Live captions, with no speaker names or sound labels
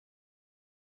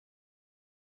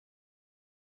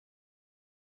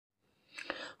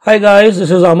Hi guys,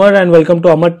 this is Amar and welcome to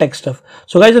amar.techstuff.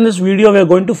 So guys, in this video we are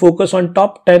going to focus on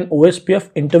top 10 Ospf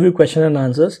interview question and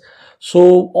answers.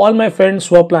 So all my friends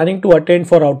who are planning to attend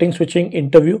for routing switching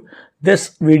interview,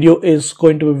 this video is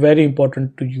going to be very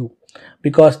important to you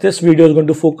because this video is going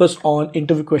to focus on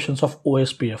interview questions of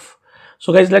Ospf.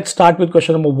 So guys, let's start with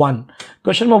question number 1.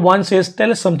 Question number 1 says, tell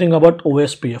us something about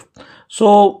Ospf.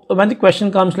 So when the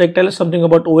question comes like tell us something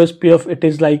about Ospf, it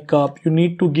is like you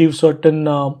need to give certain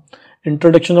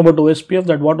introduction about Ospf,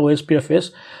 that what Ospf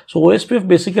is. So Ospf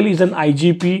basically is an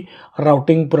IGP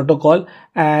routing protocol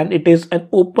and it is an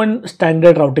open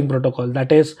standard routing protocol.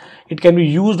 That is, it can be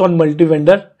used on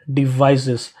multi-vendor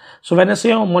devices. So when I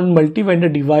say on multi-vendor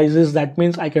devices, that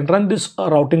means I can run this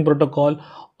routing protocol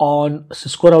on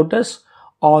Cisco routers,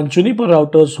 on Juniper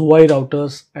routers, Huawei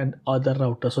routers and other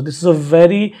routers. So this is a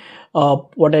very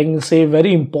what I can say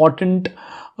very important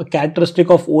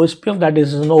characteristic of Ospf, that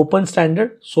is an open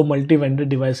standard, so multi-vendor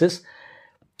devices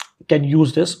can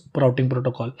use this routing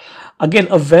protocol. Again,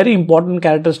 a very important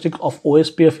characteristic of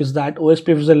Ospf is that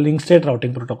Ospf is a link state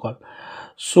routing protocol.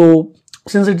 So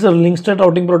since it's a link state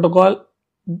routing protocol,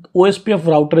 Ospf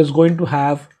router is going to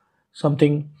have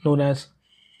something known as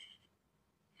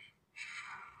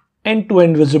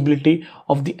end-to-end visibility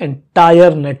of the entire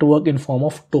network in form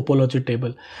of topology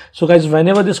table. So guys,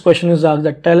 whenever this question is asked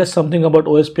that tell us something about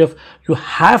Ospf, you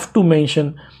have to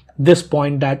mention this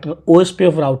point that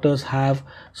Ospf routers have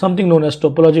something known as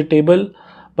topology table,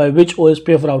 by which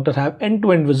Ospf router have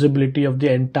end-to-end visibility of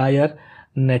the entire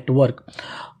network.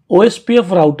 Ospf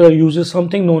router uses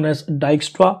something known as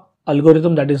Dijkstra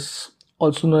algorithm, that is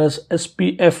also known as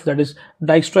SPF, that is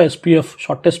Dijkstra SPF,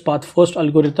 shortest path first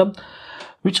algorithm,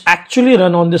 which actually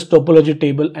run on this topology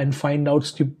table and find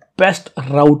out the best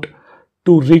route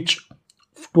to reach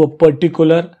to a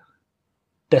particular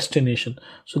destination.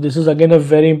 So this is again a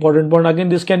very important point. Again,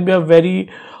 this can be a very,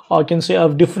 I can say a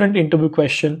different interview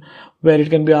question where it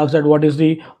can be asked that what is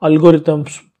the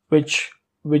algorithms which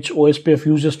Ospf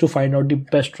uses to find out the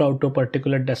best route to a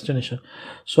particular destination.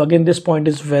 So again, this point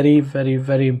is very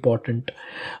important.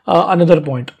 Another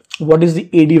point, what is the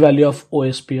AD value of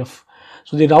Ospf?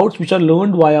 So the routes which are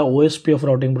learned via Ospf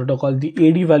routing protocol, the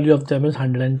AD value of them is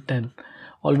 110.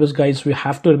 Always guys, we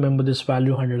have to remember this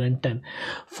value 110.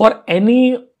 For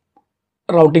any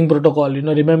routing protocol,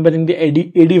 remembering the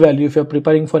AD value, if you're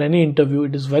preparing for any interview,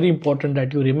 it is very important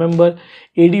that you remember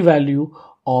AD value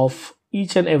of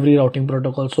each and every routing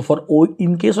protocol. So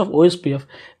in case of Ospf,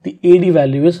 the AD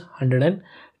value is 110.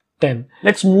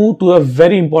 Let's move to a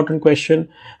very important question.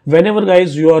 Whenever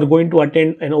guys you are going to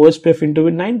attend an Ospf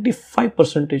interview,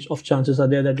 95% of chances are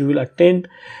there that you will attend,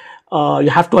 you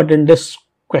have to attend this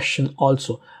question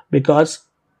also, because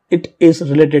it is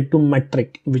related to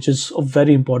metric, which is a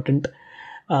very important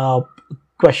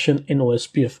question in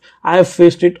Ospf. I have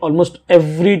faced it almost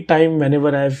every time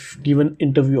whenever I have given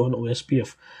interview on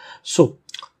Ospf. So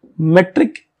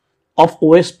metric of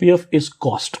Ospf is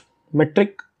cost.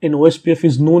 Metric in Ospf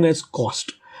is known as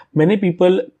cost. Many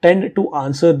people tend to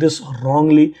answer this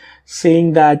wrongly,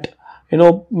 saying that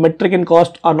metric and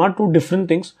cost are not two different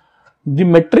things. The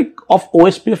metric of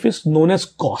Ospf is known as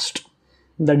cost.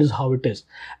 That is how it is,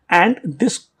 and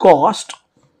this cost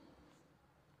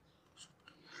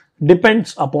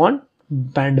depends upon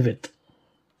bandwidth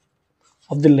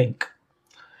of the link.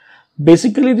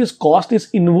 Basically, this cost is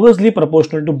inversely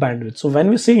proportional to bandwidth. So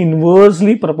when we say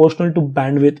inversely proportional to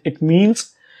bandwidth, it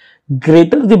means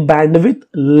greater the bandwidth,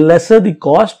 lesser the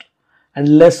cost,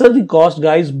 and lesser the cost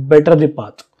guys, better the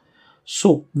path.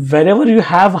 So wherever you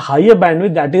have higher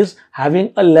bandwidth, that is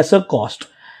having a lesser cost,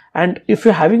 and if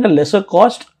you're having a lesser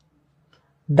cost,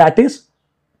 that is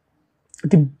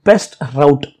the best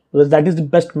route, because that is the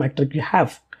best metric you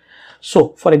have.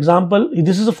 So for example,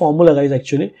 this is a formula guys,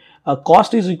 actually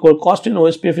cost in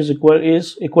Ospf is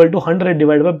equal to 100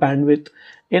 divided by bandwidth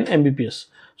in Mbps.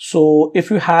 So if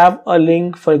you have a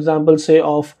link, for example, say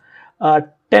of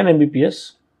 10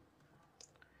 Mbps,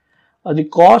 the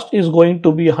cost is going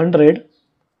to be 100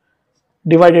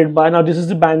 divided by, now this is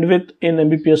the bandwidth in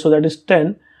Mbps, so that is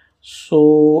 10.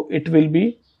 So it will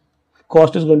be,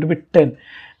 cost is going to be 10.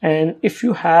 And if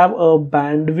you have a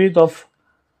bandwidth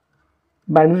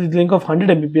link of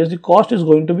 100 Mbps, the cost is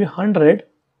going to be 100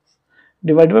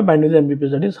 divided by bandwidth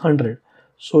Mbps, that is 100.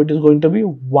 So it is going to be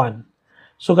 1.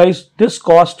 So guys, this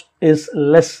cost is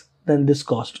less than this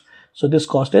cost. So this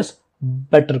cost is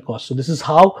better cost. So this is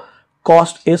how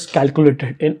cost is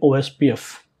calculated in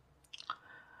Ospf.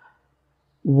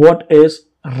 What is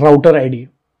router ID?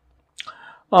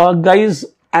 Guys,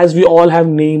 as we all have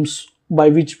names by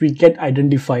which we get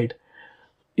identified,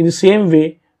 in the same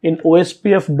way in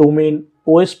Ospf domain,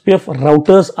 OSPF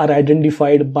routers are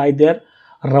identified by their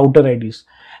router IDs,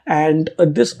 and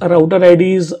this router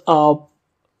IDs are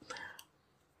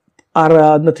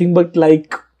nothing but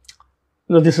like,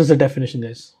 this is the definition,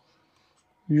 guys.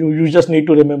 You just need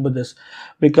to remember this,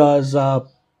 because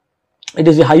it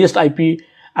is the highest IP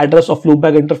address of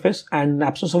loopback interface, and in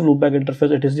absence of loopback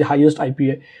interface, it is the highest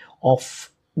IP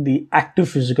of the active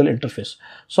physical interface.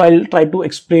 So I'll try to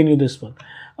explain you this one.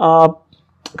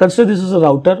 Consider this is a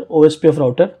router, OSPF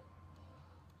router.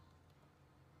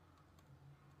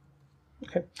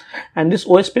 Okay, and this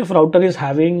OSPF router is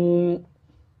having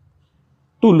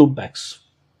two loopbacks.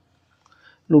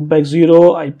 Loopback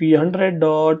 0 IP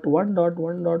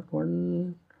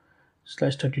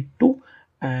 100.1.1.1/32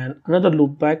 and another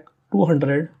loopback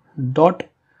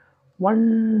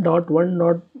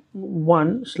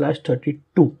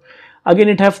 200.1.1.1/32. Again,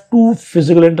 it have two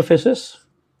physical interfaces,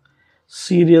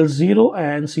 serial 0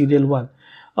 and serial 1.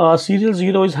 Serial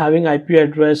 0 is having IP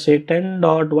address say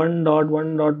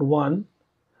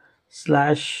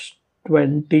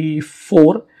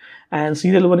 10.1.1.1/24, and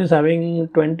serial 1 is having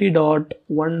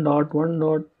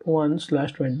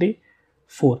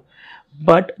 20.1.1.1/24,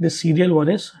 but the serial 1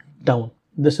 is down.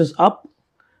 This is up,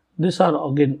 these are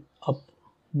again up,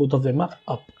 both of them are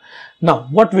up. Now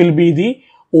what will be the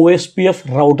OSPF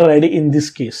router ID in this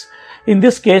case? In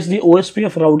this case, the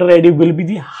OSPF router ID will be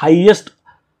the highest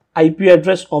IP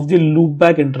address of the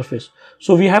loopback interface.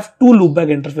 So we have two loopback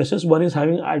interfaces, one is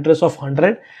having address of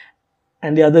 100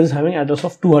 and the other is having address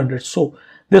of 200. So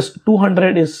this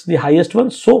 200 is the highest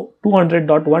one, so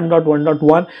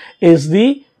 200.1.1.1 is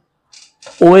the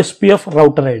OSPF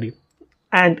router ID.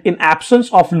 And in absence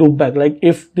of loopback, like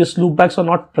if these loopbacks are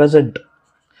not present,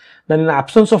 then in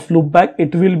absence of loopback,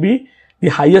 it will be the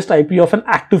highest IP of an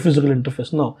active physical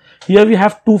interface. Now here we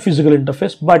have two physical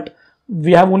interface, but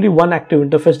we have only one active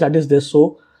interface, that is this.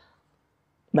 So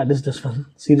that is this one,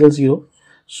 serial 0.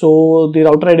 So the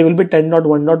router ID will be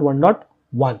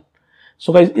 10.1.1.1.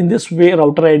 So guys, in this way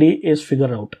router ID is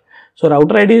figured out. So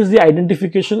router ID is the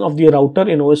identification of the router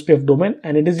in OSPF domain,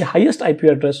 and it is the highest IP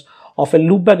address of a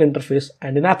loopback interface,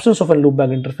 and in absence of a loopback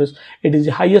interface, it is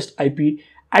the highest IP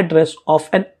address of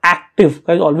an active,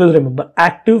 guys, always remember,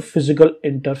 active physical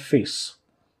interface.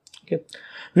 Okay,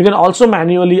 we can also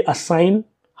manually assign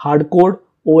hardcode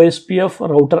OSPF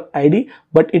router ID,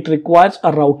 but it requires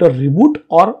a router reboot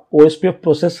or OSPF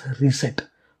process reset.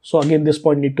 So again, this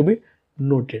point need to be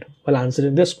noted while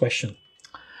answering this question.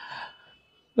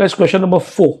 Guys, question number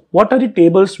 4. What are the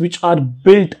tables which are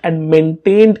built and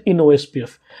maintained in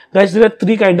OSPF? Guys, there are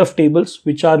three kind of tables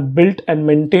which are built and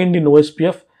maintained in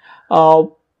OSPF.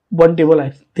 One table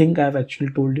I think I have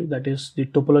actually told you, that is the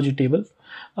topology table,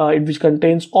 which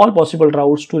contains all possible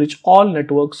routes to reach all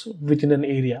networks within an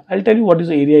area. I'll tell you what this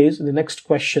area is in the next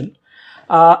question.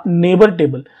 Neighbor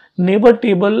table. Neighbor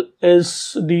table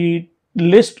is the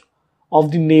list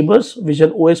of the neighbors which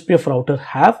an OSPF router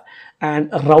have, and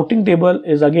a routing table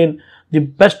is again the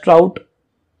best route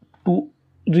to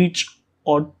reach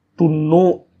or to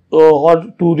know or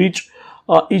to reach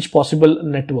each possible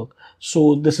network.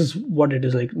 So this is what it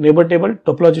is like: neighbor table,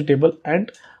 topology table,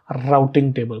 and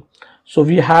routing table. So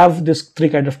we have this three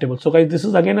kind of tables. So guys, this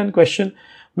is again a question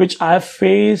which I have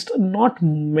faced not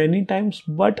many times,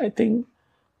 but I think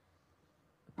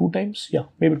 2 times, yeah,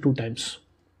 maybe 2 times.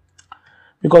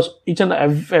 Because each and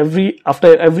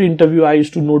after every interview, I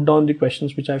used to note down the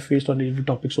questions which I faced on every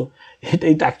topic. So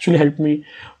it actually helped me,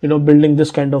 building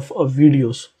this kind of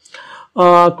videos.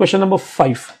 Question number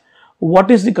 5.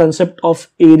 What is the concept of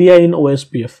area in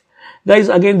OSPF? Guys,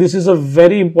 again, this is a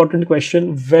very important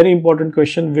question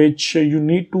which you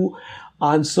need to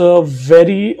answer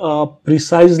very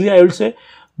precisely, I would say,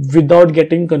 without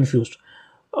getting confused.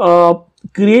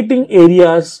 Creating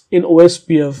areas in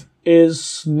OSPF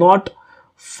is not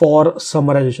for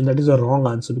summarization. That is a wrong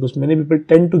answer, because many people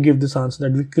tend to give this answer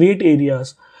that we create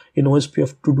areas in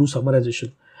OSPF to do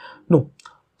summarization. No,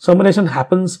 summarization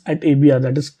happens at ABR,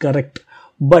 that is correct.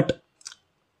 But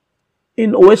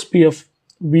in OSPF,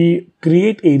 we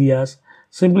create areas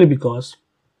simply because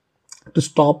to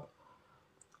stop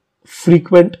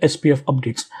frequent SPF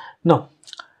updates. Now,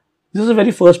 this is the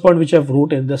very first point which I have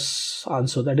wrote in this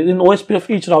answer, that is, in OSPF,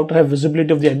 each router have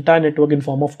visibility of the entire network in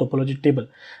form of topology table.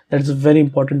 That is a very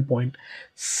important point.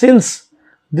 Since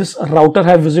this router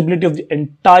have visibility of the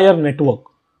entire network,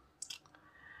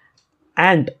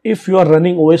 and if you are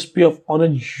running OSPF on a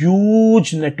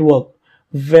huge network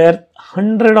where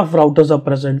hundreds of routers are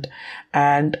present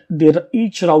and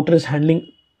each router is handling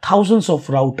thousands of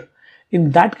routes,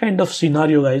 in that kind of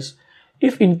scenario, guys,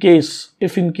 if in case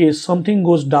something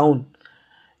goes down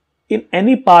in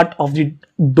any part of the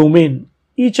domain,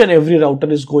 each and every router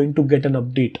is going to get an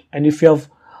update. And if you have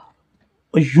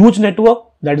a huge network,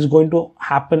 that is going to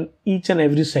happen each and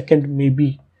every second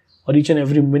maybe, or each and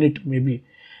every minute maybe.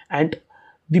 And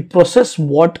the process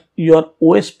what your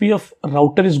OSPF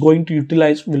router is going to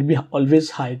utilize will be always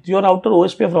high. Your router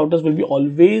OSPF routers will be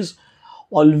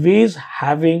always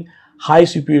having high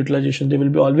CPU utilization. They will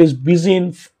be always busy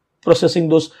in processing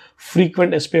those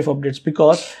frequent SPF updates,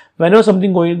 because whenever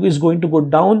something is going to go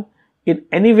down in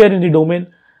anywhere in the domain,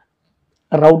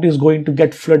 a route is going to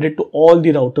get flooded to all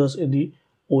the routers in the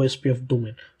OSPF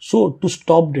domain. So to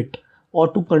stop it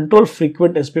or to control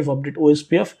frequent SPF update,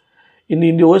 OSPF in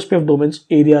the OSPF domains,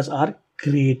 areas are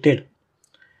created.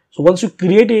 So once you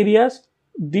create areas,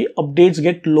 the updates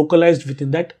get localized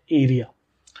within that area.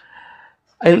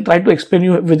 I'll try to explain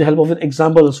you with the help of an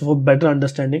example also for better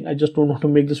understanding. I just don't want to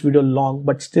make this video long,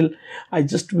 but still I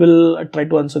just will try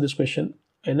to answer this question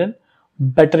in a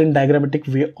better and diagrammatic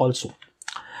way also.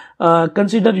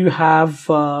 Consider you have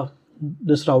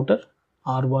this router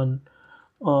R1,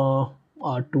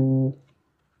 R2,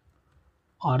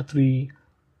 R3,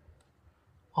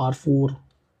 R4,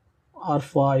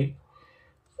 R5,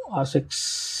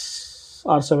 R6,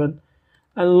 R7, and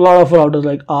a lot of routers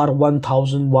like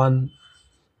R1001.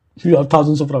 You have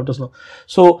thousands of routers now.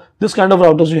 So this kind of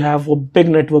routers you have, a big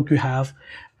network you have,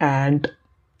 and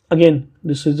again,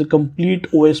 this is the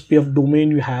complete OSPF domain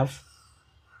you have.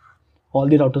 All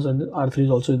the routers, and R3 is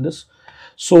also in this.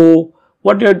 So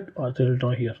what you're R3 will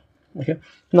draw here. Okay.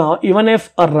 Now, even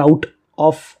if a route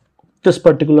of this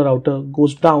particular router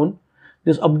goes down,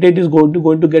 this update is going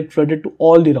to get flooded to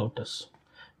all the routers,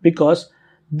 because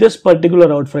this particular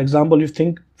route, for example, you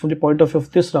think from the point of view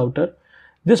of this router,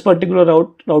 this particular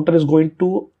router is going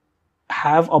to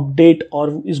have update,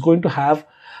 or is going to have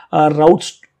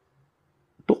routes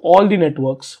to all the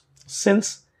networks,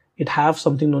 since it have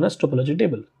something known as topology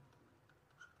table.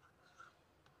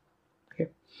 Okay.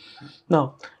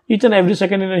 Now, each and every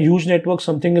second in a huge network,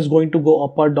 something is going to go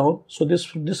up or down. So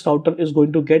this router is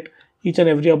going to get each and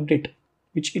every update,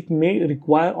 which it may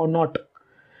require or not.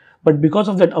 But because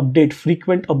of that update,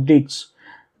 frequent updates,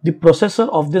 the processor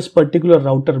of this particular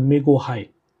router may go high.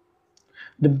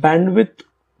 The bandwidth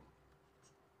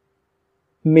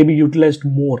may be utilized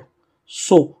more.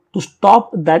 So to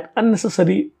stop that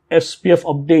unnecessary SPF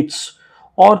updates,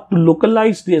 or to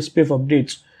localize the SPF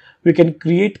updates, we can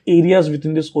create areas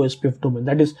within this OSPF domain.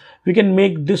 That is, we can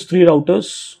make these three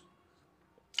routers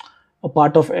a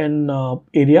part of an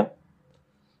area.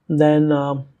 Then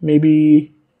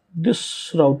maybe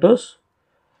this routers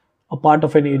a part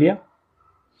of an area.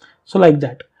 So like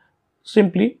that.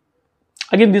 Simply,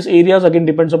 again, these areas again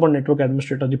depends upon network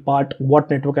administrator, the part what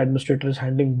network administrator is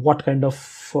handling what kind of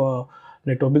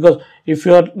network, because if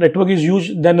your network is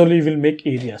huge, then only you will make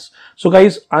areas. So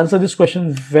guys, answer this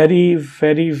question very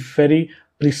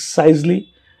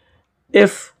precisely.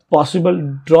 If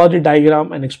possible, draw the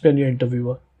diagram and explain your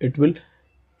interviewer. It will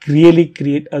really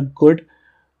create a good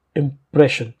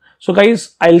impression. So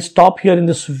guys, I'll stop here in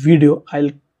this video.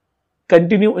 I'll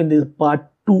continue in the part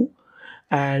 2,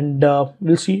 and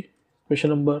we'll see question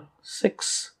number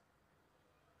 6.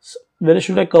 Where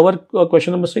should I cover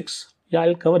question number 6? Yeah,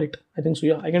 I'll cover it. I think so.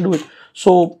 Yeah, I can do it.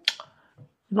 So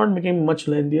not making much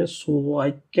lengthier, so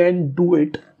I can do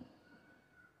it.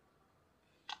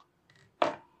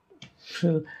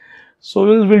 So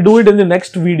we'll do it in the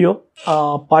next video,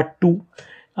 part 2.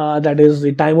 That is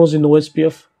the timers in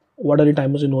OSPF. What are the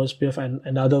timers in OSPF,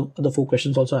 and other 4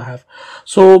 questions also I have.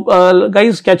 So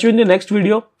guys, catch you in the next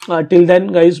video. Till then,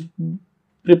 guys,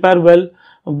 prepare well.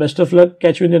 Best of luck.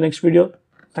 Catch you in the next video.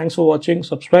 Thanks for watching.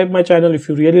 Subscribe my channel if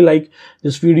you really like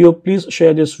this video. Please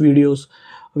share these videos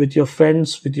with your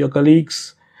friends, with your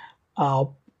colleagues,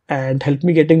 and help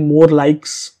me getting more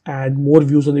likes and more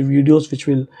views on the videos, which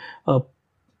will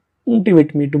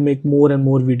motivate me to make more and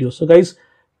more videos. So guys,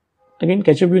 again,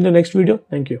 catch up in the next video.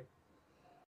 Thank you.